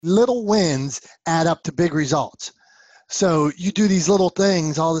little wins add up to big results. So you do these little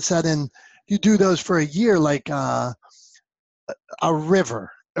things, all of a sudden you do those for a year, like a river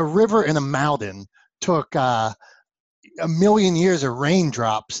in a mountain took a million years of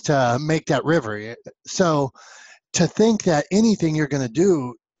raindrops to make that river. So to think that anything you're going to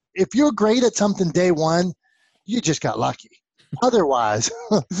do, if you're great at something day one, you just got lucky. Otherwise,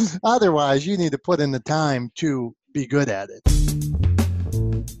 you need to put in the time to be good at it.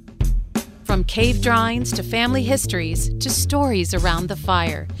 From cave drawings to family histories to stories around the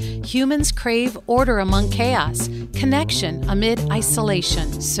fire, humans crave order among chaos, connection amid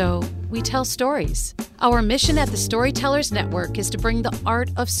isolation. So we tell stories. Our mission at the Storytellers Network is to bring the art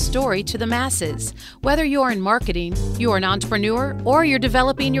of story to the masses. Whether you're in marketing, you're an entrepreneur, or you're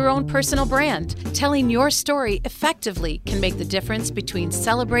developing your own personal brand, telling your story effectively can make the difference between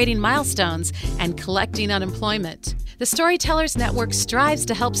celebrating milestones and collecting unemployment. The Storytellers Network strives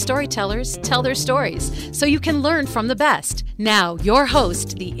to help storytellers tell their stories so you can learn from the best. Now, your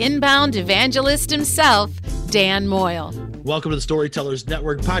host, the inbound evangelist himself, Dan Moyle. Welcome to the Storytellers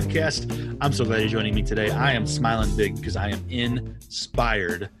Network podcast. I'm so glad you're joining me today. I am smiling big because I am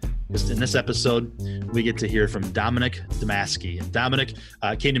inspired. In this episode, we get to hear from Dominick Domasky. And Dominick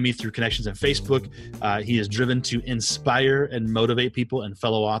came to me through connections on Facebook. He is driven to inspire and motivate people and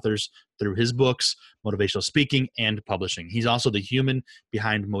fellow authors through his books, motivational speaking, and publishing. He's also the human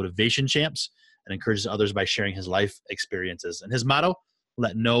behind Motivation Champs and encourages others by sharing his life experiences. And his motto,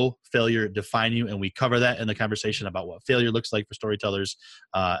 let no failure define you. And we cover that in the conversation about what failure looks like for storytellers.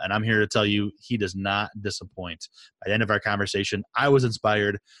 And I'm here to tell you, he does not disappoint. By the end of our conversation, I was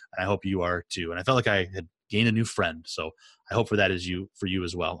inspired, and I hope you are too. And I felt like I had gained a new friend. So I hope for you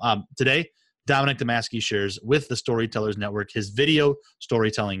as well. Today, Dominick Domasky shares with the Storytellers Network his video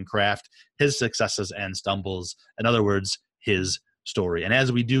storytelling craft, his successes and stumbles. In other words, his story. And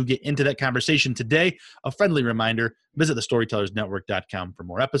as we do get into that conversation today, a friendly reminder, visit thestorytellersnetwork.com for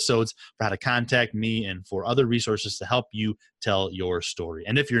more episodes, for how to contact me, and for other resources to help you tell your story.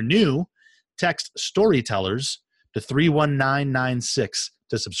 And if you're new, text Storytellers to 31996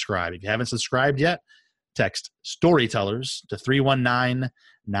 to subscribe. If you haven't subscribed yet, text Storytellers to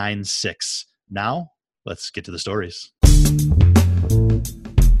 31996. Now, let's get to the stories.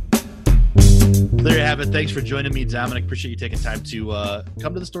 There you have it. Thanks for joining me, Dominick. Appreciate you taking time to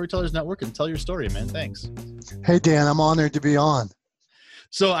come to the Storytellers Network and tell your story, man. Thanks. Hey, Dan, I'm honored to be on.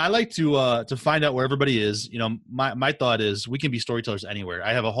 So I like to find out where everybody is. You know, my thought is we can be storytellers anywhere.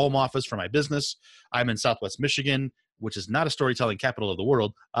 I have a home office for my business. I'm in Southwest Michigan, which is not a storytelling capital of the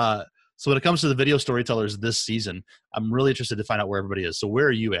world. So when it comes to the video storytellers this season, I'm really interested to find out where everybody is. So where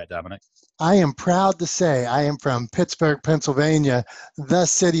are you at, Dominick? I am proud to say I am from Pittsburgh, Pennsylvania, the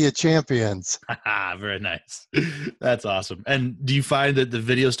city of champions. Very nice. That's awesome. And do you find that the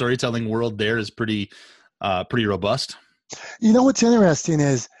video storytelling world there is pretty robust? You know what's interesting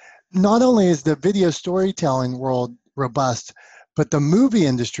is not only is the video storytelling world robust, but the movie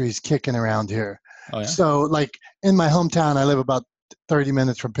industry is kicking around here. Oh, yeah? So like in my hometown, I live about 30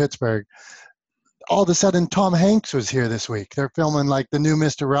 minutes from Pittsburgh. All of a sudden, Tom Hanks was here this week. They're filming like the new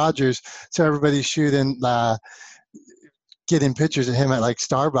Mr. Rogers. So everybody's shooting, getting pictures of him at like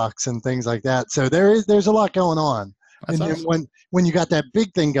Starbucks and things like that. So there's a lot going on. That's and awesome. when you got that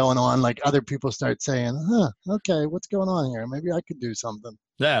big thing going on, like other people start saying, okay, what's going on here? Maybe I could do something.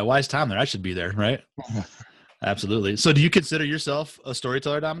 Yeah, why is Tom there? I should be there, right? Absolutely. So do you consider yourself a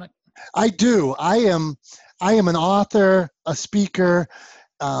storyteller, Dominick? I do. I am an author, a speaker,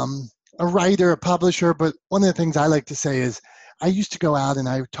 a writer, a publisher. But one of the things I like to say is I used to go out and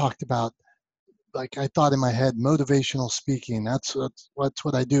I talked about, like I thought in my head, motivational speaking. That's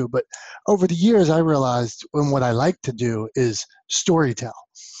what I do. But over the years, I realized what I like to do is storytell.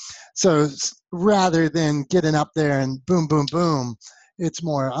 So rather than getting up there and boom, boom, boom, it's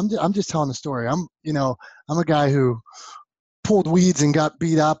more, I'm just telling a story. I'm a guy who pulled weeds and got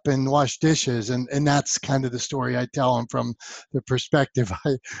beat up and washed dishes, and that's kind of the story I tell them from the perspective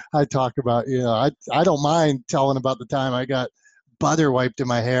I talk about. I don't mind telling about the time I got butter wiped in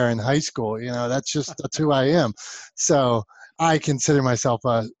my hair in high school. That's who I am. So I consider myself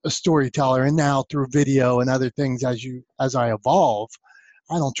a storyteller, and now through video and other things, as I evolve,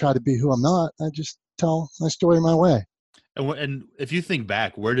 I don't try to be who I'm not. I just tell my story my way. And if you think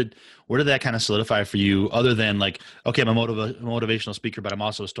back, where did that kind of solidify for you, other than like, okay, I'm a motivational speaker, but I'm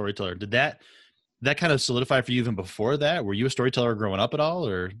also a storyteller? Did that kind of solidify for you even before that? Were you a storyteller growing up at all,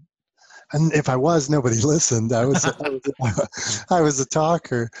 or? And if I was, nobody listened. I was a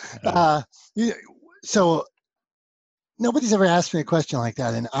talker. So nobody's ever asked me a question like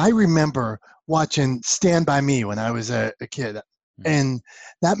that. And I remember watching Stand By Me when I was a kid. And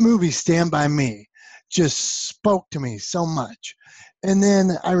that movie, Stand By Me, just spoke to me so much. And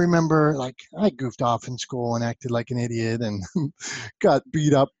then I remember, like, I goofed off in school and acted like an idiot and got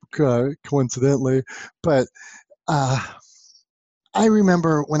beat up coincidentally. But I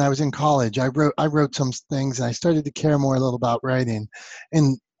remember when I was in college, I wrote some things, and I started to care more a little about writing.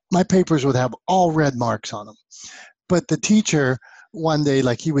 And my papers would have all red marks on them. But the teacher, one day,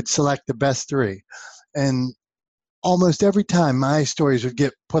 like, he would select the best three. And almost every time my stories would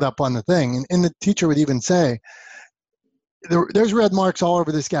get put up on the thing, and the teacher would even say, there's red marks all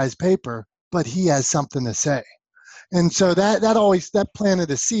over this guy's paper, but he has something to say. And so that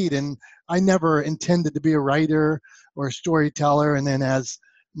planted a seed, and I never intended to be a writer or a storyteller. And then as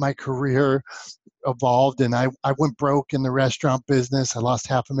my career evolved and I went broke in the restaurant business, I lost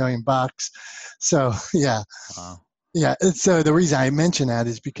 $500,000. So yeah. Wow. Yeah. And so the reason I mention that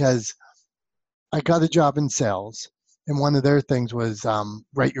is because I got a job in sales, and one of their things was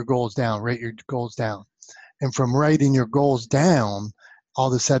write your goals down. And from writing your goals down, all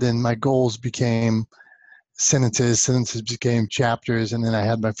of a sudden my goals became sentences became chapters, and then I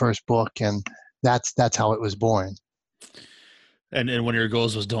had my first book, and that's how it was born. And one of your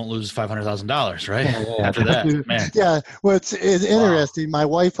goals was don't lose $500,000, right? Yeah. After that, man. Yeah. Well, it's interesting. Wow. My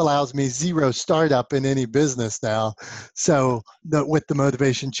wife allows me zero startup in any business now. So with the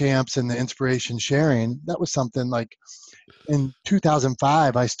Motivation Champs and the inspiration sharing, that was something like in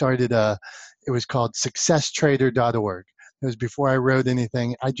 2005, I started it was called successtrader.org. It was before I wrote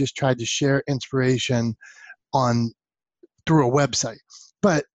anything. I just tried to share inspiration through a website.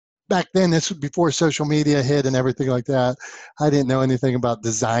 But back then, this was before social media hit and everything like that. I didn't know anything about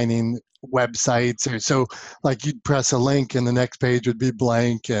designing websites, or so like you'd press a link and the next page would be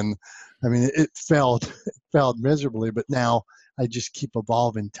blank. And I mean, it failed miserably, but now I just keep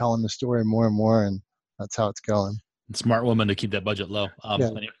evolving, telling the story more and more, and that's how it's going. Smart woman to keep that budget low.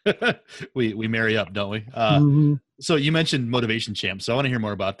 Yeah. We marry up, don't we? Mm-hmm. So you mentioned Motivation Champ. So I want to hear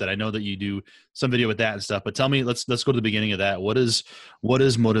more about that. I know that you do some video with that and stuff, but tell me, let's go to the beginning of that. What is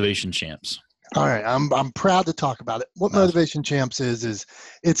Motivation Champs? All right. I'm proud to talk about it. What Motivation Champs is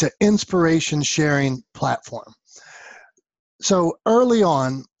it's an inspiration sharing platform. So early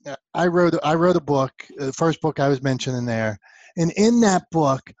on, I wrote a book, the first book I was mentioning there. And in that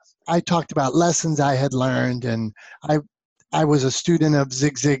book, I talked about lessons I had learned, and I was a student of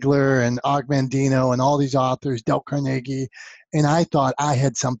Zig Ziglar and Og Mandino and all these authors, Dale Carnegie, and I thought I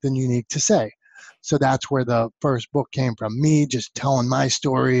had something unique to say. So that's where the first book came from, me just telling my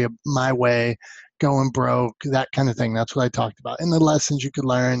story, my way, going broke, that kind of thing. That's what I talked about, and the lessons you could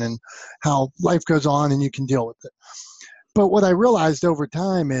learn and how life goes on and you can deal with it. But what I realized over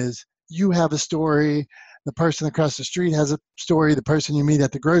time is you have a story, the person across the street has a story, the person you meet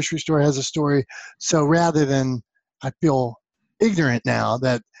at the grocery store has a story. So rather than, I feel ignorant now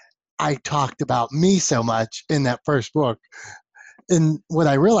that I talked about me so much in that first book. And what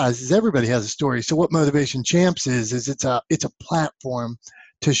I realized is everybody has a story. So what Motivation Champs is it's a platform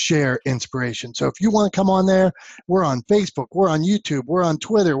to share inspiration. So if you want to come on there, we're on Facebook, we're on YouTube, we're on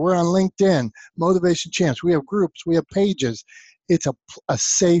Twitter, we're on LinkedIn, Motivation Champs. We have groups, we have pages. It's a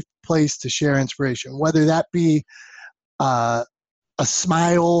safe place to share inspiration, whether that be a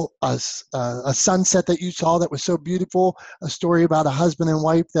smile, a sunset that you saw that was so beautiful, a story about a husband and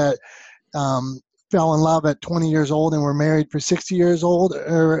wife that fell in love at 20 years old and were married for 60 years old,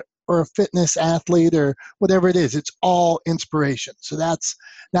 or a fitness athlete, or whatever it is. It's all inspiration. So that's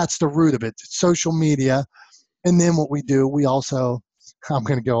the root of it. It's social media. And then what we do, we also, I'm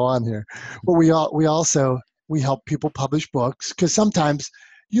going to go on here, but we help people publish books, because sometimes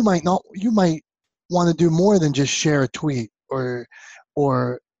you might want to do more than just share a tweet or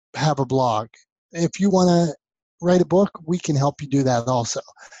have a blog. If you want to write a book, we can help you do that also.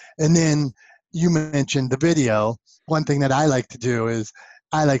 And then you mentioned the video. One thing that I like to do is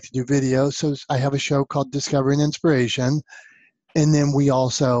I like to do video. So I have a show called Discovering Inspiration. And then you'll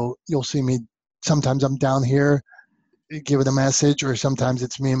see me, sometimes I'm down here giving a message, or sometimes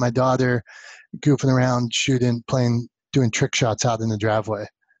it's me and my daughter goofing around, shooting, playing, doing trick shots out in the driveway.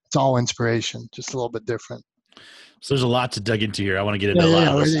 It's all inspiration, just a little bit different. So there's a lot to dig into here. I want to get into a lot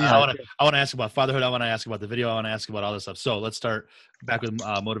of this. I want to ask about fatherhood. I want to ask about the video. I want to ask about all this stuff. So let's start back with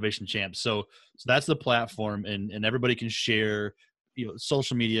Motivation Champs. So that's the platform, and everybody can share,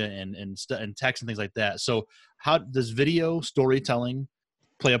 social media and text and things like that. So how does video storytelling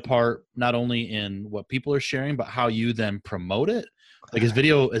play a part not only in what people are sharing, but how you then promote it? Like is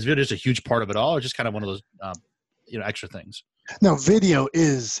video just a huge part of it all, or just kind of one of those extra things? No, video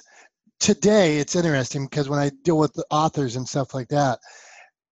is. Today, it's interesting because when I deal with the authors and stuff like that,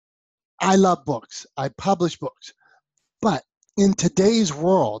 I love books. I publish books. But in today's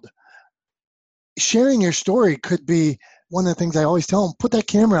world, sharing your story could be one of the things I always tell them: put that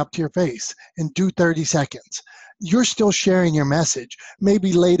camera up to your face and do 30 seconds. You're still sharing your message.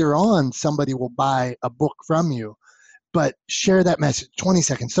 Maybe later on somebody will buy a book from you, but share that message. 20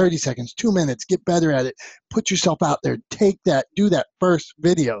 seconds, 30 seconds, 2 minutes. Get better at it. Put yourself out there. Take that. Do that first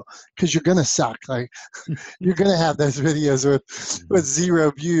video, because you're gonna suck. Like, you're gonna have those videos with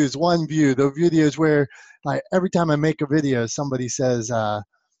 0 views, 1 view. Those videos where, like, every time I make a video, somebody says,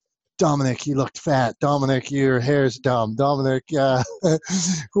 Dominick, you looked fat. Dominick, your hair's dumb. Dominick,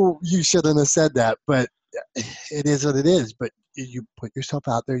 you shouldn't have said that. But it is what it is. But you put yourself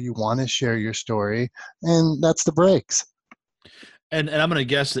out there. You want to share your story, and that's the breaks. And I'm going to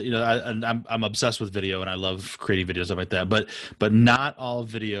guess that, I'm obsessed with video and I love creating videos, stuff like that. But not all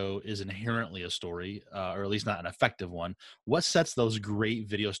video is inherently a story, or at least not an effective one. What sets those great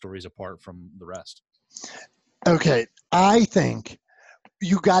video stories apart from the rest? Okay, I think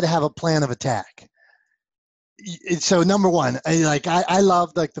you got to have a plan of attack. So number one, I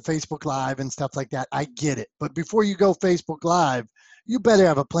love like the Facebook Live and stuff like that. I get it. But before you go Facebook Live, you better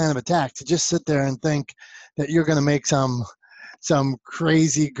have a plan of attack. To just sit there and think that you're going to make some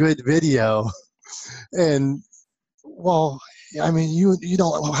crazy good video. And, well, I mean, you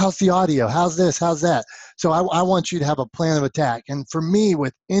don't, how's the audio? How's this? How's that? So I want you to have a plan of attack. And for me,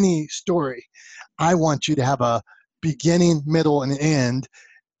 with any story, I want you to have a beginning, middle, and end.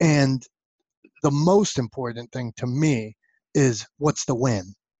 And the most important thing to me is, what's the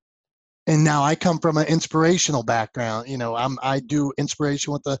win? And now I come from an inspirational background. I do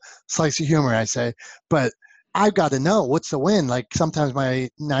inspiration with a slice of humor, I say, but I've got to know what's the win. Like, sometimes my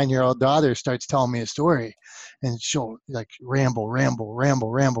 9-year-old daughter starts telling me a story, and she'll like ramble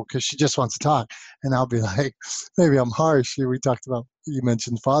because she just wants to talk. And I'll be like, maybe I'm harsh. You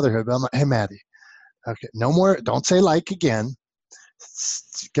mentioned fatherhood, but I'm like, hey, Maddie, okay, no more, don't say like again.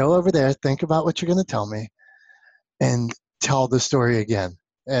 Go over there, think about what you're going to tell me, and tell the story again.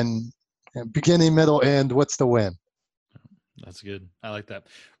 And beginning, middle, end, what's the win? That's good. I like that.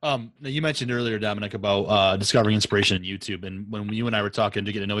 Now you mentioned earlier, Dominick, about discovering inspiration in YouTube. And when you and I were talking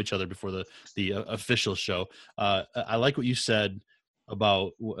to get to know each other before the official show, I like what you said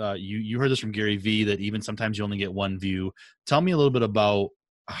about you heard this from Gary Vee, that even sometimes you only get 1 view. Tell me a little bit about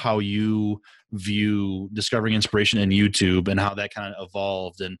how you view discovering inspiration in YouTube and how that kind of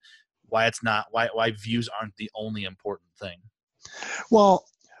evolved, and why views aren't the only important thing. Well,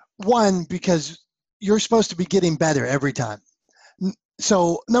 one, because you're supposed to be getting better every time.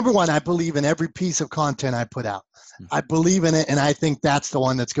 So number one, I believe in every piece of content I put out. I believe in it, and I think that's the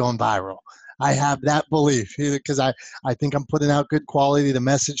one that's going viral. I have that belief because I think I'm putting out good quality, the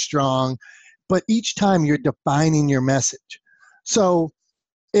message strong, but each time you're defining your message. So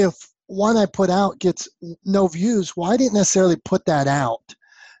if one I put out gets no views, well, I didn't necessarily put that out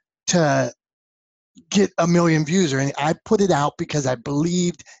to get 1 million views or anything. I put it out because I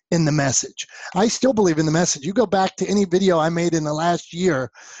believed in the message. I still believe in the message. You go back to any video I made in the last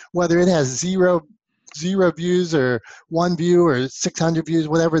year, whether it has zero views or 1 view or 600 views,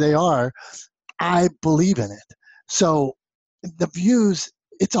 whatever they are, I believe in it. So the views,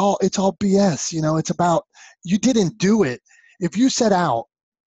 it's all BS. It's about, you didn't do it. If you set out,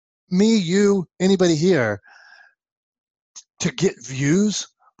 me, you, anybody here, to get views,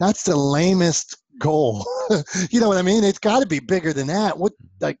 that's the lamest goal. You know what I mean? It's got to be bigger than that.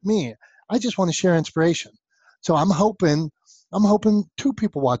 Like me, I just want to share inspiration. So I'm hoping 2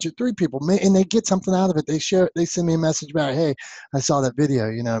 people watch it, 3 people, and they get something out of it. They share it. They send me a message back, hey, I saw that video,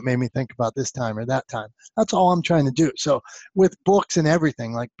 it made me think about this time or that time. That's all I'm trying to do. So with books and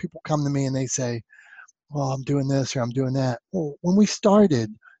everything, like, people come to me and they say, well, I'm doing this or I'm doing that. Well, when we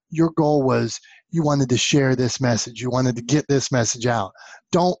started, your goal was you wanted to share this message. You wanted to get this message out.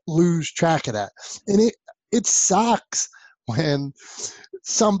 Don't lose track of that. And it sucks when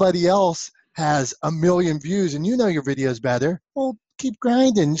somebody else has 1 million views and your video's better. Well, keep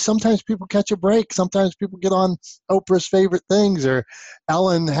grinding. Sometimes people catch a break. Sometimes people get on Oprah's favorite things, or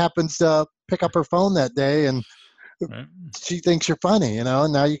Ellen happens to pick up her phone that day and she thinks you're funny,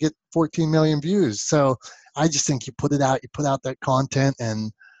 and now you get 14 million views. So I just think you put it out, you put out that content,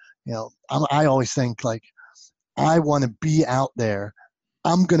 and I always think, like, I want to be out there.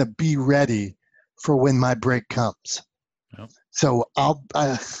 I'm going to be ready for when my break comes. Yep. So I'm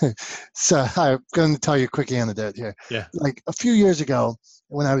going to tell you a quick anecdote here. Yeah. Like, a few years ago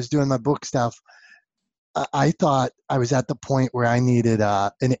when I was doing my book stuff, I thought I was at the point where I needed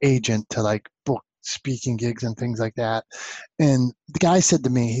an agent to, like, book speaking gigs and things like that. And the guy said to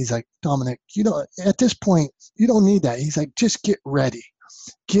me, he's like, Dominick, at this point, you don't need that. He's like, just get ready.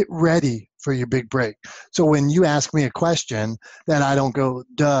 Get ready for your big break. So when you ask me a question that I don't go,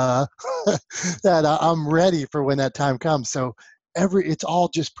 duh, that I'm ready for when that time comes. So it's all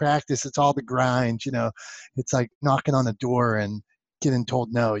just practice. It's all the grind, it's like knocking on a door and getting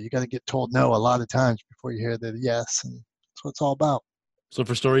told no. You got to get told no a lot of times before you hear the yes. And that's what it's all about. So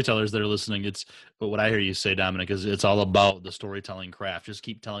for storytellers that are listening, it's what I hear you say, Dominic, is it's all about the storytelling craft. Just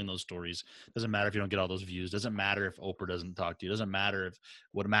keep telling those stories. Doesn't matter if you don't get all those views. Doesn't matter if Oprah doesn't talk to you. Doesn't matter if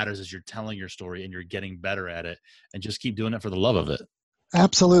what matters is you're telling your story and you're getting better at it, and just keep doing it for the love of it.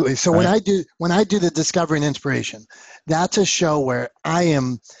 Absolutely. So Right. when I do the Discovery and Inspiration, that's a show where I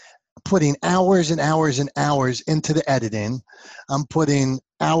am putting hours and hours and hours into the editing. I'm putting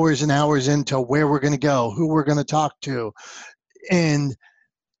hours and hours into where we're going to go, who we're going to talk to. And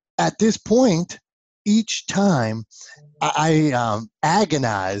at this point, each time I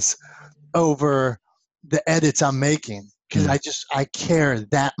agonize over the edits I'm making because I care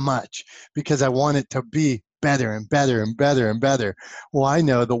that much because I want it to be better and better and better and better. Well, I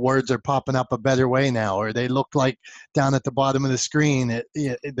know the words are popping up a better way now, or they look like down at the bottom of the screen,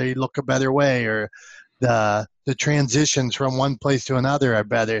 they look a better way, or the transitions from one place to another are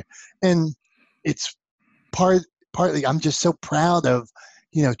better. And it's partly I'm just so proud of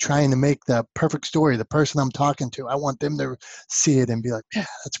trying to make the perfect story. The person I'm talking to, I want them to see it and be like, yeah,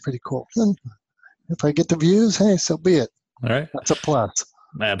 that's pretty cool. And if I get the views, hey, so be it. All right. That's a plus.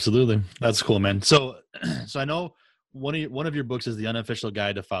 Absolutely. That's cool, man. So I know one of your books is The Unofficial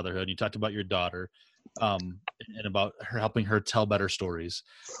Guide to Fatherhood. You talked about your daughter and about her helping her tell better stories.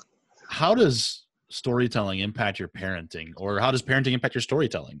 How does storytelling impact your parenting, or how does parenting impact your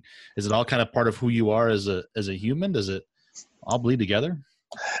storytelling? Is it all kind of part of who you are as a human? Does it all bleed together?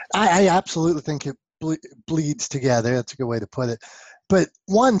 I absolutely think it bleeds together. That's a good way to put it. But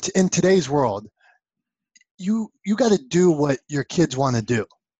in today's world, you got to do what your kids want to do.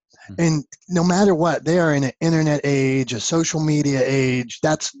 And no matter what, they are in an internet age, a social media age.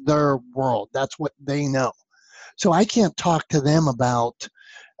 That's their world. That's what they know. So I can't talk to them about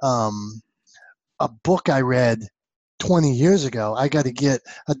a book I read 20 years ago. I got to get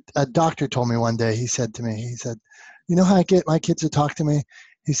a doctor told me one day, he said, you know how I get my kids to talk to me?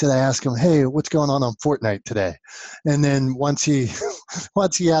 He said, I ask him, hey, what's going on Fortnite today? And then once he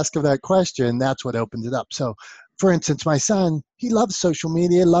asked him that question, that's what opens it up. So for instance, my son, he loves social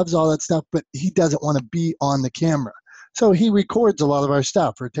media, loves all that stuff, but he doesn't want to be on the camera. So he records a lot of our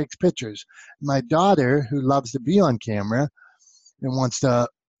stuff or takes pictures. My daughter, who loves to be on camera and wants to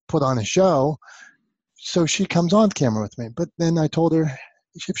put on a show, so she comes on camera with me. But then I told her,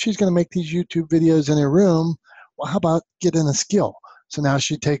 if she's going to make these YouTube videos in her room, well, how about getting a skill? So now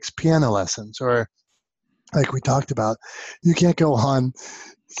she takes piano lessons, or like we talked about, you can't go on,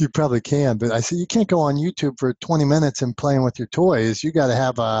 you probably can, but I said, you can't go on YouTube for 20 minutes and playing with your toys. You got to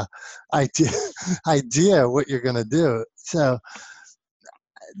have a idea what you're going to do. So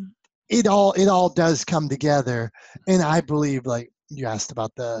it all does come together. And I believe, like you asked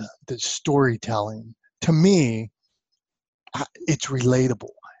about the storytelling, to me, it's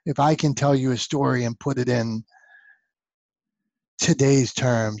relatable. If I can tell you a story and put it in today's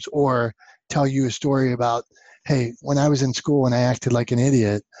terms, or tell you a story about, hey, when I was in school and I acted like an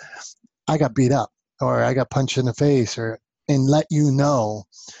idiot, I got beat up or I got punched in the face, and let you know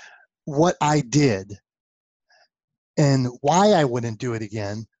what I did and why I wouldn't do it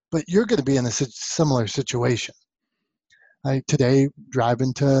again, but you're going to be in a similar situation. Today,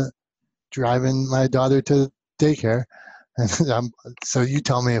 driving my daughter to daycare, and so you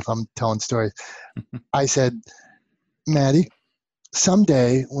tell me if I'm telling stories. I said, Maddie,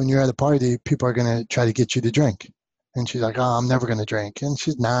 someday when you're at a party, people are going to try to get you to drink. And she's like, oh, I'm never going to drink. And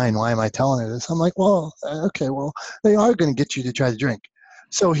she's 9. Why am I telling her this? I'm like, well, okay, well, they are going to get you to try to drink.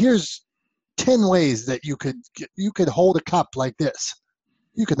 So here's 10 ways that you could hold a cup like this.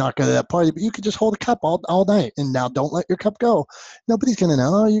 You could not go to that party, but you could just hold a cup all night. And now don't let your cup go. Nobody's going to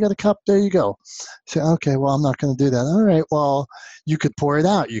know. Oh, you got a cup. There you go. So, okay, well, I'm not going to do that. All right, well, you could pour it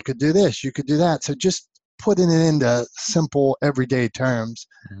out. You could do this. You could do that. So just putting it into simple everyday terms,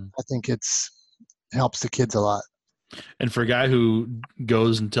 I think helps the kids a lot. And for a guy who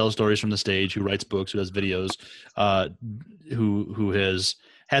goes and tells stories from the stage, who writes books, who does videos, who has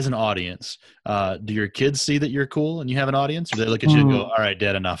an audience, do your kids see that you're cool and you have an audience, or do they look at you and go, all right,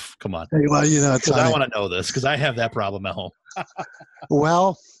 Dad, enough, come on? Hey, well, it's because I want to know this, because I have that problem at home.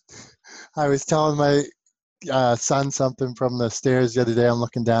 Well, I was telling my son something from the stairs the other day. I'm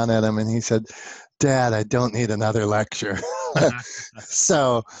looking down at him and he said, Dad, I don't need another lecture.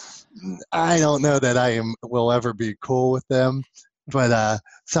 So I don't know that will ever be cool with them. but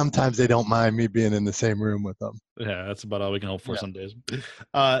sometimes they don't mind me being in the same room with them. Yeah, that's about all we can hope for Yeah. some days.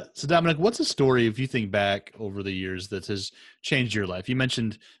 So Dominic, what's a story, if you think back over the years, that has changed your life? You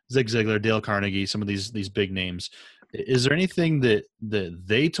mentioned Zig Ziglar, Dale Carnegie, some of these big names. Is there anything that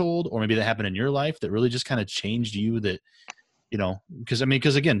they told, or maybe that happened in your life, that really just kind of changed you? That, because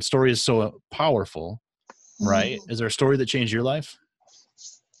again, story is so powerful, right? Is there a story that changed your life?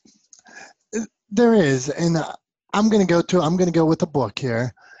 There is, and I'm going to go with a book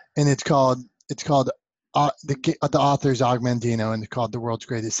here, and it's called the author's Augmentino, and it's called The World's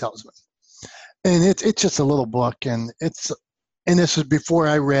Greatest Salesman. And it's just a little book, and this was before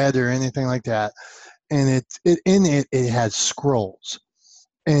I read or anything like that. And it has scrolls,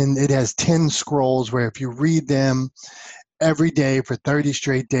 and it has 10 scrolls where if you read them every day for 30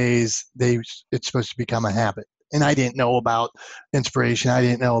 straight days, it's supposed to become a habit. And I didn't know about inspiration. I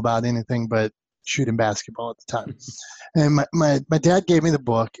didn't know about anything but shooting basketball at the time. And my dad gave me the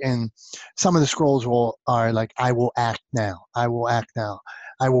book, and some of the scrolls are like, I will act now. I will act now.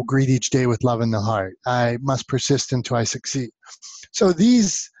 I will greet each day with love in the heart. I must persist until I succeed. So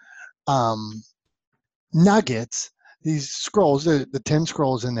these nuggets, these scrolls, the 10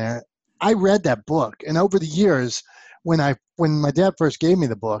 scrolls in there, I read that book. And over the years, when my dad first gave me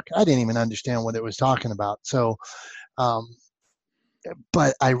the book, I didn't even understand what it was talking about. So,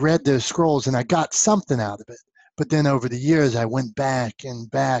 but I read those scrolls and I got something out of it. But then over the years, I went back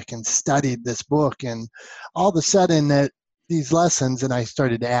and studied this book, and all of a sudden these lessons, and I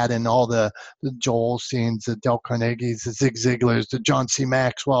started to add in all the Joel Osteens, the Dale Carnegies, the Zig Ziglars, the John C.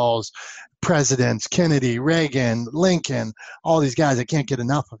 Maxwell's, presidents, Kennedy, Reagan, Lincoln, all these guys. I can't get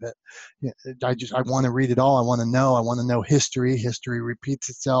enough of it. I want to read it all. I want to know history. History repeats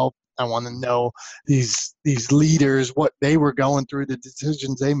itself. I want to know these leaders, what they were going through, the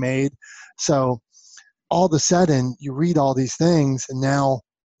decisions they made. So all of a sudden you read all these things, and now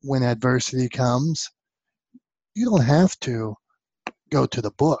when adversity comes, you don't have to go to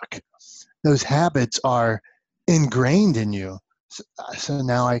the book. Those habits are ingrained in you. So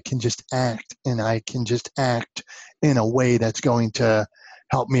now I can just act, and I can just act in a way that's going to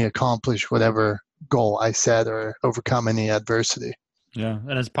help me accomplish whatever goal I set or overcome any adversity. Yeah,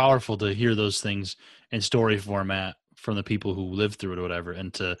 and it's powerful to hear those things in story format from the people who lived through it or whatever,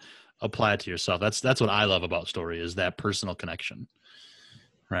 and to apply it to yourself. That's what I love about story, is that personal connection,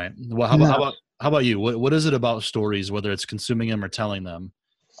 right? Well, how about you? What is it about stories, whether it's consuming them or telling them?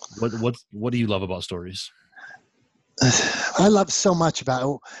 What do you love about stories? I love so much about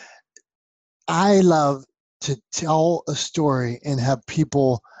it. I love to tell a story and have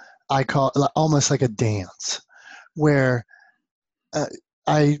people, I call it almost like a dance, where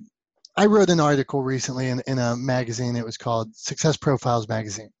I wrote an article recently in a magazine. It was called Success Profiles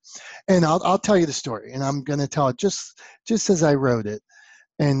Magazine, and I'll tell you the story, and I'm going to tell it just as I wrote it.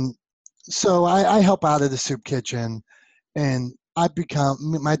 And so I help out at the soup kitchen, and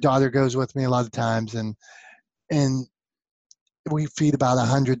my daughter goes with me a lot of times, and we feed about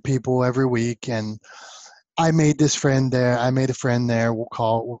 100 people every week. And I made a friend there. We'll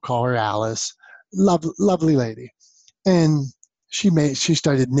call her Alice. Lovely lady. And she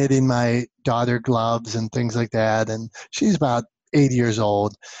started knitting my daughter gloves and things like that. And she's about 80 years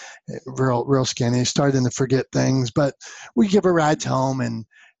old, real skinny, starting to forget things, but we give her rides home, and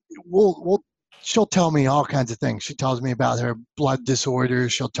she'll tell me all kinds of things. She tells me about her blood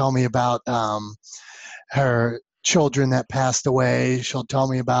disorders. She'll tell me about her children that passed away. She'll tell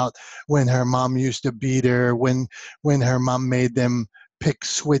me about when her mom used to beat her, when her mom made them pick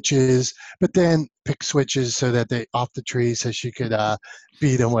switches so that they off the tree so she could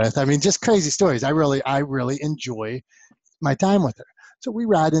beat them with. I mean, just crazy stories. I really enjoy my time with her. So we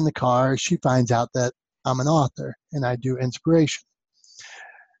ride in the car. She finds out that I'm an author and I do inspiration.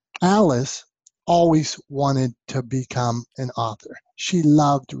 Alice always wanted to become an author. She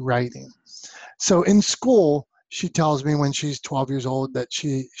loved writing. So in school, she tells me when she's 12 years old that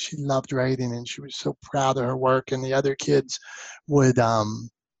she loved writing, and she was so proud of her work, and the other kids would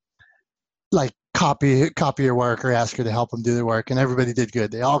like copy her work or ask her to help them do their work, and everybody did good.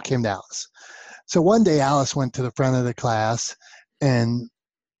 They all came to Alice. So one day Alice went to the front of the class, and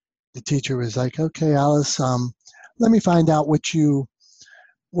the teacher was like, "Okay, Alice, let me find out what you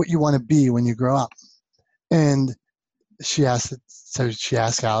want to be when you grow up." And she asked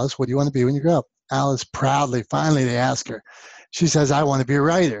Alice, "What do you want to be when you grow up?" Alice proudly, finally they asked her. She says, "I want to be a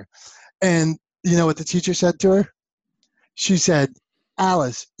writer." And you know what the teacher said to her? She said,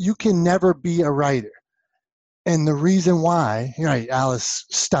 "Alice, you can never be a writer." And the reason why, right, Alice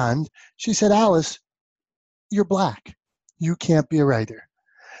stunned. She said, "Alice, you're black. You can't be a writer."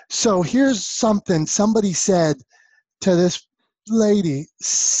 So here's something somebody said to this lady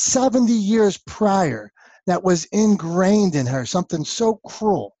 70 years prior that was ingrained in her, something so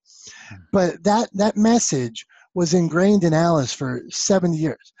cruel. But that message was ingrained in Alice for 70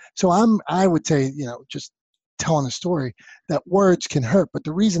 years. So I would say, just telling a story, that words can hurt. But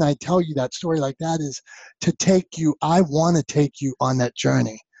the reason I tell you that story like that is I want to take you on that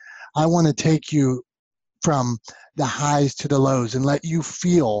journey. I want to take you from the highs to the lows and let you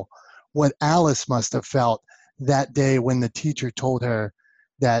feel what Alice must have felt that day when the teacher told her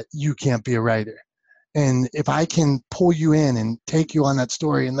that you can't be a writer. And if I can pull you in and take you on that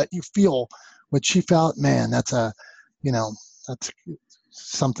story and let you feel what she felt, man, that's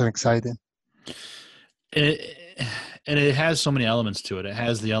something exciting. And it has so many elements to it. It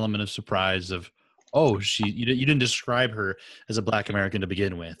has the element of surprise of, oh, you didn't describe her as a Black American to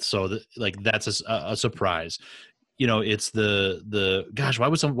begin with, so that's a surprise. It's the gosh, why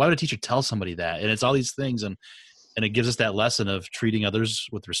would a teacher tell somebody that? And it's all these things, and it gives us that lesson of treating others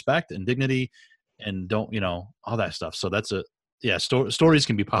with respect and dignity, and don't all that stuff. So that's stories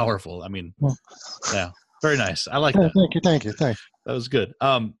can be powerful. I mean, yeah, very nice. I like that. Thank you. That was good.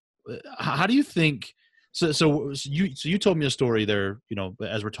 How do you think? So you told me a story there.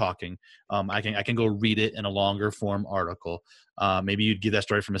 As we're talking, I can go read it in a longer form article. Maybe you'd give that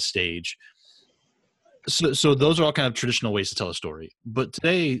story from a stage. So those are all kind of traditional ways to tell a story. But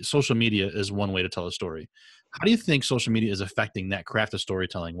today, social media is one way to tell a story. How do you think social media is affecting that craft of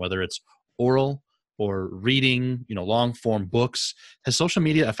storytelling, whether it's oral or reading, long form books? Has social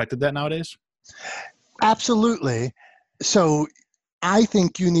media affected that nowadays? Absolutely. So I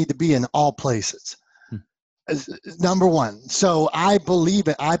think you need to be in all places. Number one. So I believe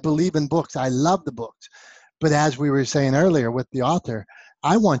it. I believe in books. I love the books. But as we were saying earlier with the author,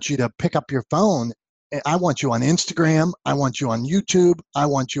 I want you to pick up your phone. I want you on Instagram. I want you on YouTube. I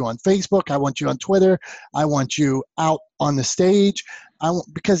want you on Facebook. I want you on Twitter. I want you out on the stage.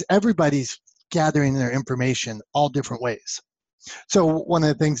 Because everybody's gathering their information all different ways. So one of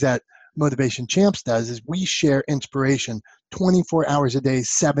the things that Motivation Champs does is we share inspiration 24 hours a day,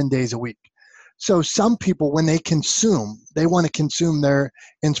 7 days a week. So some people, when they want to consume their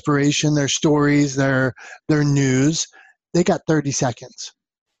inspiration, their stories, their news, they got 30 seconds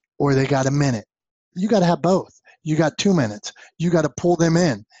or they got a minute. You got to have both. You got 2 minutes. You got to pull them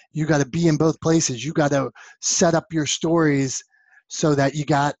in. You got to be in both places. You got to set up your stories so that you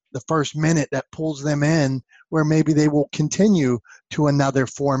got the first minute that pulls them in, where maybe they will continue to another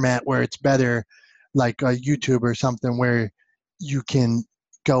format where it's better, like a YouTube or something where you can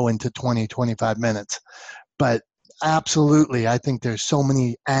go into 20, 25 minutes. But absolutely, I think there's so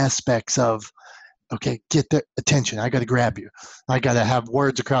many aspects of, okay, get their attention. I got to grab you. I got to have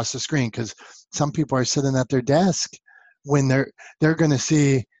words across the screen, because some people are sitting at their desk when they're going to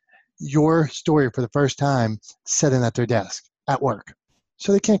see your story for the first time sitting at their desk at work.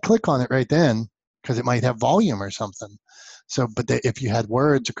 So they can't click on it right then because it might have volume or something. So, but if you had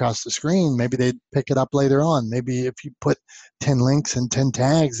words across the screen, maybe they'd pick it up later on. Maybe if you put 10 links and 10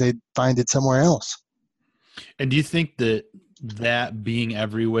 tags, they'd find it somewhere else. And do you think that being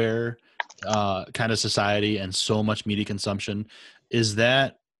everywhere, kind of society and so much media consumption, is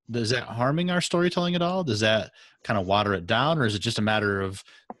that harming our storytelling at all? Does that kind of water it down, or is it just a matter of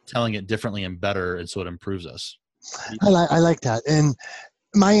telling it differently and better, and so it improves us? I like that. And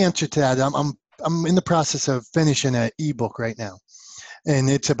my answer to that, I'm in the process of finishing an ebook right now, and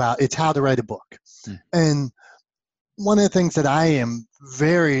it's how to write a book. And one of the things that I am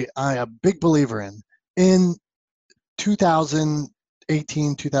a big believer in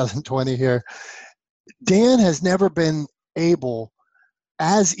 2018, 2020 here, Dan has never been able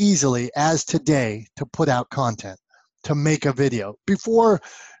as easily as today to put out content, to make a video. Before,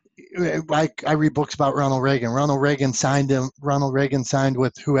 I read books about Ronald Reagan. Ronald Reagan signed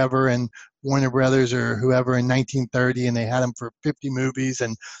with whoever in Warner Brothers or whoever in 1930, and they had him for 50 movies,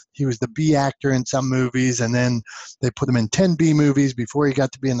 and he was the B actor in some movies, and then they put him in 10 B movies before he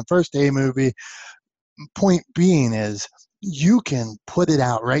got to be in the first A movie. Point being is, you can put it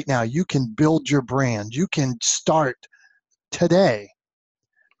out right now. You can build your brand. You can start today.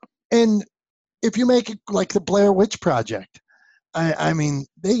 And if you make it like the Blair Witch Project, I mean,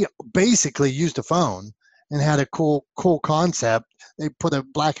 they basically used a phone and had a cool concept. They put a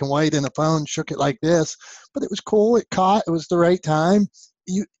black and white in a phone, shook it like this, but it was cool. It caught. It was the right time.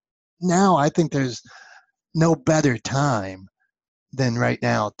 Now I think there's no better time than right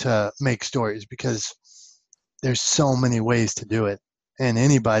now to make stories, because there's so many ways to do it, and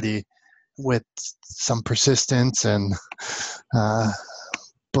anybody with some persistence and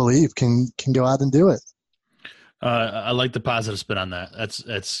belief can go out and do it. I like the positive spin on that.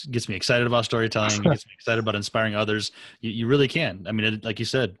 That's gets me excited about storytelling. It gets me excited about inspiring others. You really can. I mean, like you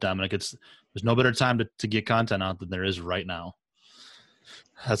said, Dominic, there's no better time to get content out than there is right now.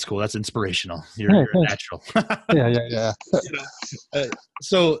 That's cool. That's inspirational. You're a natural. Yeah. You know,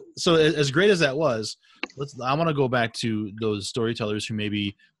 so as great as that was, I want to go back to those storytellers who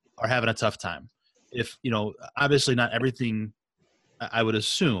maybe are having a tough time. If obviously not everything. I would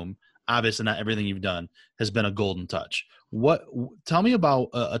assume, obviously, not everything you've done has been a golden touch. Tell me about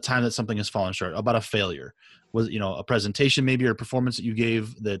a time that something has fallen short, about a failure. Was a presentation maybe, or a performance that you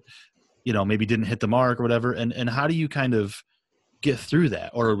gave that maybe didn't hit the mark or whatever, and how do you kind of get through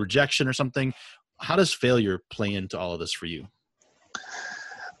that, or a rejection or something? How does failure play into all of this for you?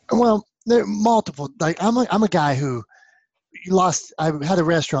 Well, there are multiple. Like I'm a guy who I had a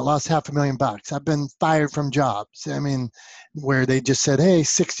restaurant, lost $500,000. I've been fired from jobs. I mean, where they just said, hey,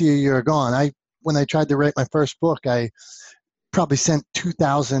 60 a year gone. When I tried to write my first book, I probably sent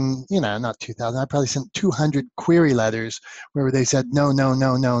 2,000, not 2,000, I probably sent 200 query letters where they said, no, no,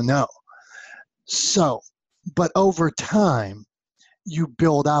 no, no, no. So, but over time, you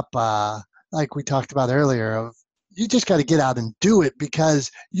build up, like we talked about earlier, of you just got to get out and do it, because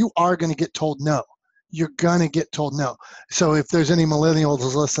you are going to get told no. You're going to get told no. So if there's any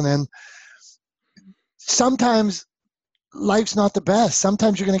millennials listening, sometimes life's not the best.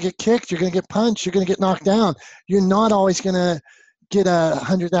 Sometimes you're going to get kicked. You're going to get punched. You're going to get knocked down. You're not always going to get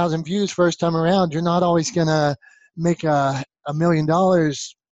 100,000 views first time around. You're not always going to make $1 million, at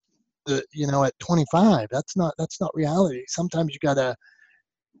 25. That's not reality. Sometimes you got to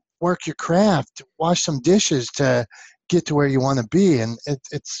work your craft, wash some dishes to get to where you want to be. And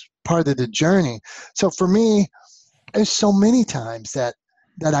it's part of the journey. So for me, there's so many times that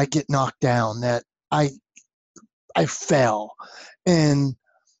I get knocked down, that I fail, and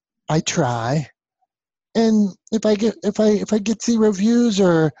I try. And if I get 0 views,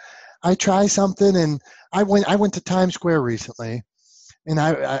 or I try something, and I went to Times Square recently, and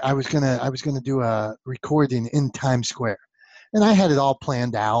I was gonna do a recording in Times Square. And I had it all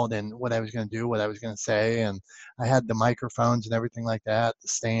planned out, and what I was going to do, what I was going to say, and I had the microphones and everything like that, the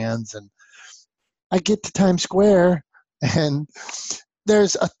stands. And I get to Times Square, and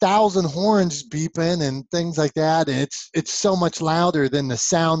there's 1,000 horns beeping and things like that. And it's so much louder than the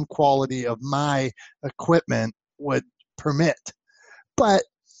sound quality of my equipment would permit. But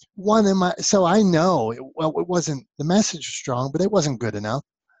so I know, it wasn't, the message was strong, but it wasn't good enough.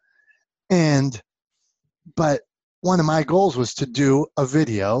 But one of my goals was to do a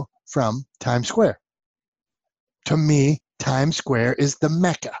video from Times Square. To me, Times Square is the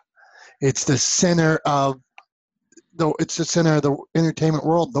Mecca. It's the center of the entertainment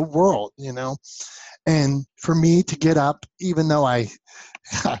world, the world, And for me to get up, even though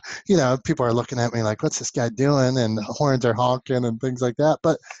people are looking at me like, what's this guy doing? And the horns are honking and things like that.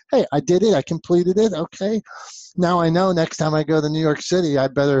 But hey, I did it. I completed it. Okay. Now I know next time I go to New York City, I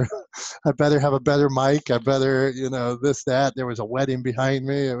better have a better mic. I better, this, that. There was a wedding behind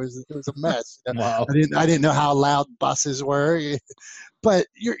me. It was a mess. Wow. I didn't know how loud buses were. But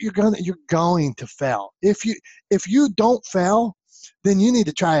you're going to fail. If you don't fail, then you need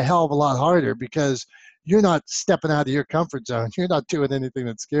to try a hell of a lot harder, because you're not stepping out of your comfort zone. You're not doing anything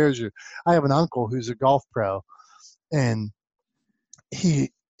that scares you. I have an uncle who's a golf pro, and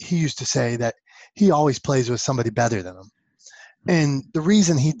he used to say that he always plays with somebody better than him. And the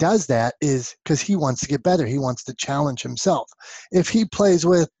reason he does that is because he wants to get better. He wants to challenge himself. If he plays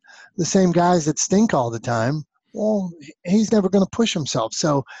with the same guys that stink all the time, well, he's never going to push himself.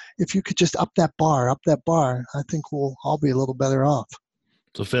 So if you could just up that bar, I think we'll all be a little better off.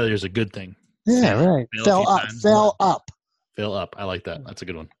 So failure is a good thing. Yeah, right. Fail up. I like that. That's a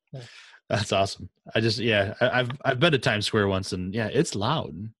good one. Yeah. That's awesome. I've been to Times Square once, and yeah, it's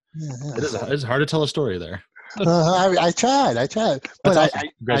loud. Yeah. It's hard to tell a story there. I tried, but awesome.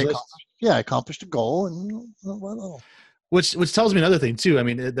 I accomplished a goal, and well. Which tells me another thing too. I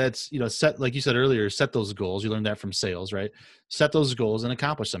mean, that's, set, like you said earlier, set those goals. You learned that from sales, right? Set those goals and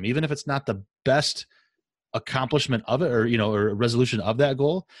accomplish them. Even if it's not the best accomplishment of it, or a resolution of that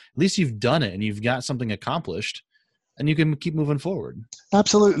goal, at least you've done it and you've got something accomplished, and you can keep moving forward.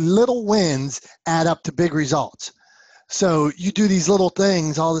 Absolutely. Little wins add up to big results. So you do these little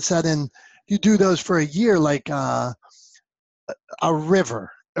things, all of a sudden you do those for a year, like a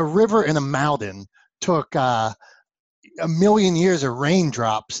river and a mountain took 1 million years of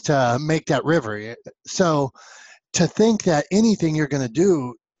raindrops to make that river. So to think that anything you're going to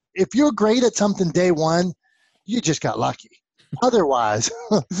do, if you're great at something day one, you just got lucky. Otherwise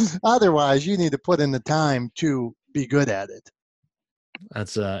you need to put in the time to be good at it.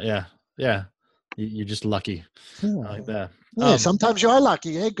 That's yeah. You're just lucky. Yeah. I like that. Yeah, sometimes you are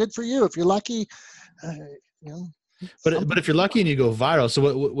lucky. Hey, good for you. If you're lucky, you know. But if you're lucky and you go viral,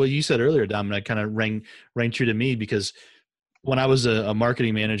 so what you said earlier, Dominic, kind of rang true to me, because when I was a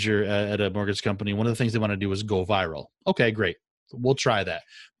marketing manager at a mortgage company, one of the things they want to do was go viral. Okay, great. We'll try that.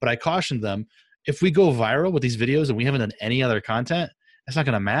 But I cautioned them, if we go viral with these videos and we haven't done any other content, it's not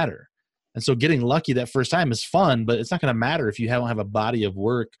going to matter. And so getting lucky that first time is fun, but it's not going to matter if you don't have a body of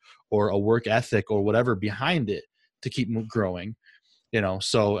work or a work ethic or whatever behind it to keep growing.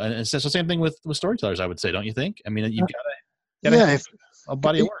 So, and it's the same thing with storytellers, I would say, don't you think? I mean, you've got to have a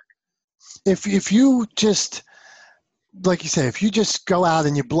body of work. If you just, like you say, if you just go out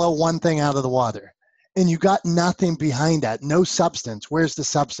and you blow one thing out of the water and you got nothing behind that, no substance, where's the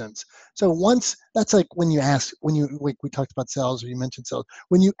substance? So that's like when like we talked about sales, or you mentioned sales,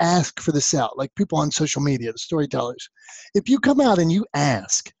 when you ask for the sale, like people on social media, the storytellers, if you come out and you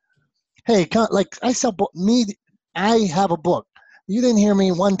ask, hey, like I have a book. You didn't hear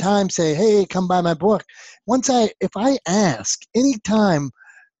me one time say, hey, come buy my book. If I ask anytime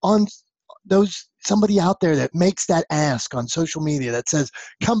on somebody out there that makes that ask on social media that says,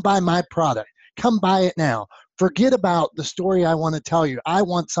 come buy my product, come buy it now. Forget about the story I want to tell you. I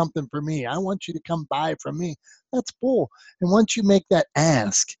want something for me. I want you to come buy from me. That's bull. And once you make that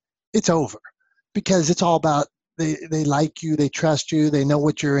ask, it's over, because it's all about they like you, they trust you, they know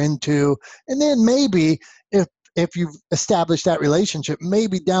what you're into. And then maybe if you've established that relationship,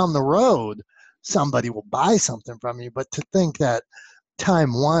 maybe down the road, somebody will buy something from you. But to think that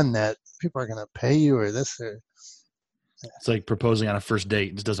time one that people are going to pay you or this, or it's like proposing on a first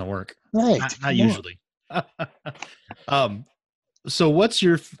date. It just doesn't work. Right. Not usually. So what's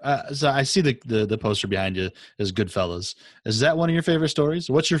your, so I see the poster behind you is Goodfellas. Is that one of your favorite stories?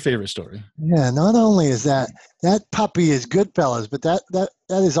 What's your favorite story? Yeah. Not only is that puppy is Goodfellas, but that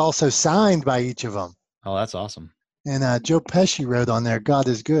is also signed by each of them. Oh, that's awesome. And Joe Pesci wrote on there, God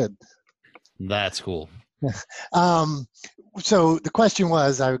is good. That's cool. So the question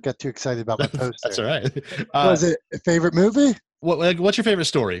was, I got too excited about my poster. That's all right. Was it a favorite movie? What's your favorite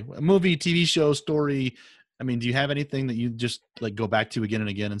story? A movie, TV show, story? I mean, do you have anything that you just like go back to again and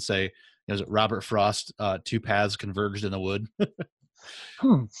again and say, is it Robert Frost, Two Paths Converged in the Wood?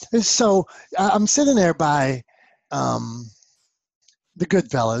 So I'm sitting there by the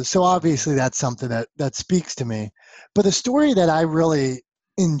Goodfellas. So obviously that's something that speaks to me. But a story that I really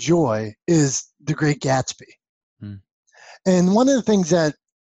enjoy is The Great Gatsby. And one of the things that,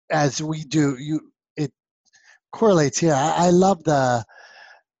 as we do, it correlates here. I love the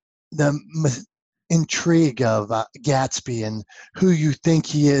intrigue of Gatsby and who you think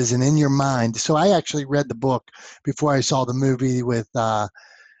he is, and in your mind. So I actually read the book before I saw the movie with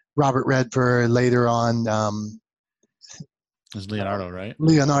Robert Redford. Later on, it's Leonardo, right?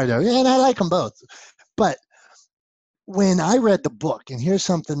 Leonardo, and I like them both. But when I read the book, and here's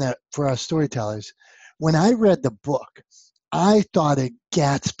something that for us storytellers, when I read the book, I thought of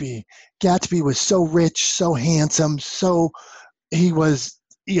Gatsby. Gatsby was so rich, so handsome, he was,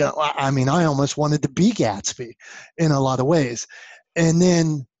 I mean, I almost wanted to be Gatsby in a lot of ways. And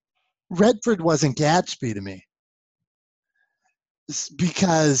then Redford wasn't Gatsby to me,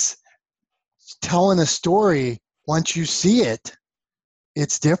 because telling a story, once you see it,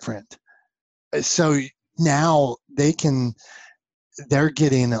 it's different. So now they're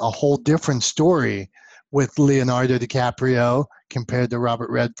getting a whole different story with Leonardo DiCaprio compared to Robert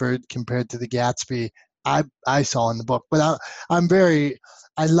Redford, compared to the Gatsby I saw in the book. But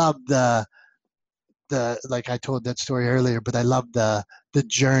I love the like I told that story earlier, but I love the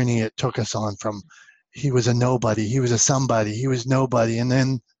journey it took us on from he was a nobody, he was a somebody, he was nobody, and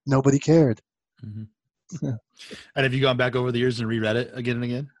then nobody cared. Mm-hmm. Yeah. And have you gone back over the years and reread it again and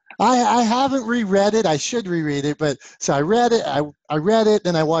again? I haven't reread it. I should reread it, but so I read it. I read it,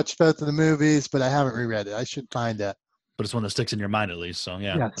 then I watched both of the movies, but I haven't reread it. I should find it. But it's one that sticks in your mind at least. So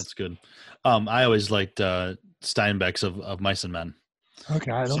yeah, yes. That's good. I always liked Steinbeck's of Mice and Men.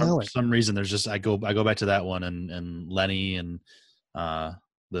 Okay, I don't know it. For some reason, there's just I go back to that one and Lenny and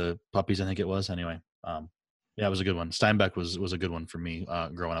the puppies. I think it was anyway. Yeah, it was a good one. Steinbeck was a good one for me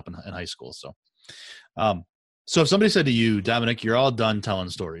growing up in high school. So. So if somebody said to you, Dominic, you're all done telling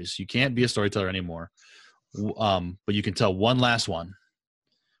stories, you can't be a storyteller anymore, but you can tell one last one.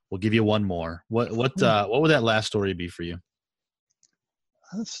 We'll give you one more. What would that last story be for you?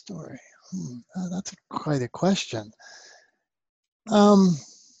 A story. That's quite a question. The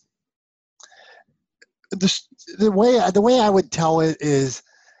way I would tell it is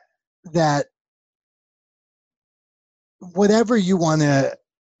that whatever you want to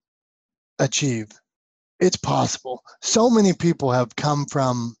achieve, it's possible. So many people have come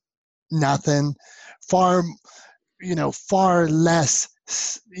from nothing, far, far less,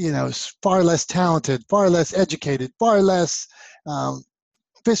 far less talented, far less educated, far less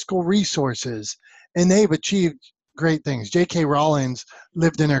fiscal resources, and they've achieved great things. J.K. Rowling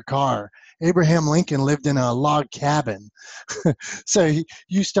lived in her car. Abraham Lincoln lived in a log cabin. So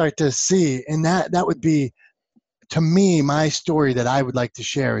you start to see, and that would be, to me, my story that I would like to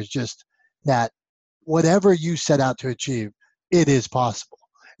share is just that whatever you set out to achieve, it is possible.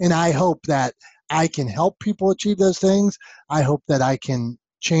 And I hope that I can help people achieve those things. I hope that I can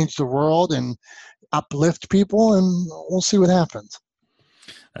change the world and uplift people, and we'll see what happens.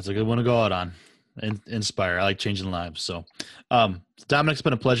 That's a good one to go out on. Inspire. I like changing lives. So, Dominick, it's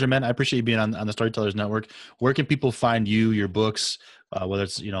been a pleasure, man. I appreciate you being on the Storytellers Network. Where can people find you, your books, whether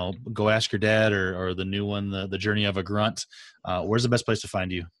it's, Go Ask Your Dad or the new one, The Journey of a Grunt? Where's the best place to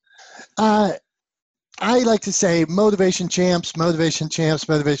find you? I like to say motivation champs, motivation champs,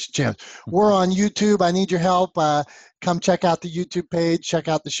 motivation champs. We're on YouTube. I need your help. Come check out the YouTube page, check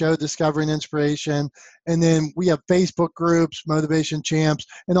out the show, Discovering Inspiration. And then we have Facebook groups, Motivation Champs,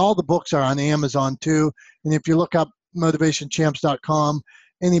 and all the books are on Amazon too. And if you look up motivationchamps.com,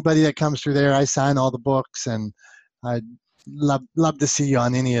 anybody that comes through there, I sign all the books, and I'd love to see you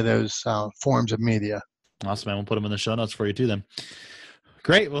on any of those forms of media. Awesome, man. We'll put them in the show notes for you too then.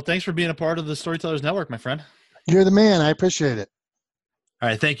 Great. Well, thanks for being a part of the Storytellers Network, my friend. You're the man. I appreciate it. All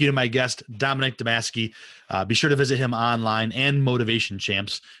right. Thank you to my guest, Dominick Domasky. Be sure to visit him online and Motivation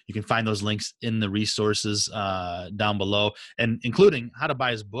Champs. You can find those links in the resources down below, and including how to buy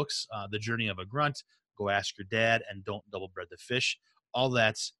his books, The Journey of a Grunt, Go Ask Your Dad, and Don't Double Bread the Fish. All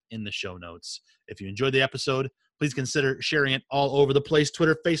that's in the show notes. If you enjoyed the episode, please consider sharing it all over the place: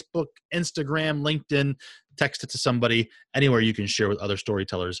 Twitter, Facebook, Instagram, LinkedIn. Text it to somebody. Anywhere you can share with other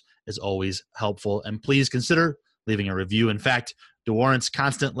storytellers is always helpful. And please consider leaving a review. In fact, DeWarrent's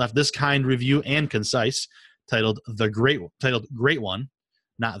Constant left this kind review and concise, titled Great One.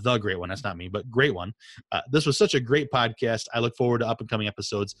 Not The Great One. That's not me, but Great One. This was such a great podcast. I look forward to up and coming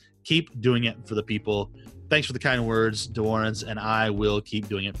episodes. Keep doing it for the people. Thanks for the kind words, DeWarrent's, and I will keep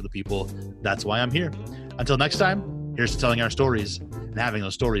doing it for the people. That's why I'm here. Until next time, here's to telling our stories and having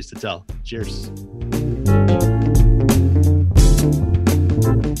those stories to tell. Cheers.